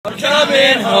I'm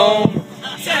coming home.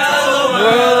 Tell the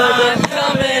world I'm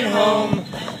coming home.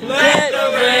 Let the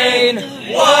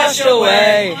rain wash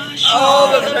away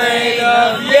all the pain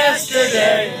of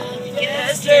yesterday.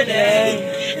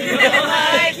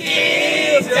 My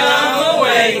kingdom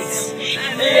awaits,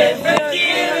 and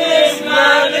forgive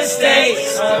my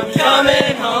mistakes. I'm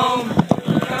coming home.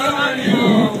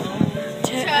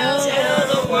 Tell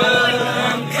the world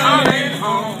I'm coming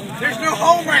home. There's no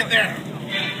home right there.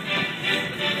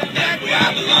 Back where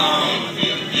I belong.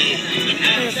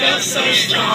 I felt so strong.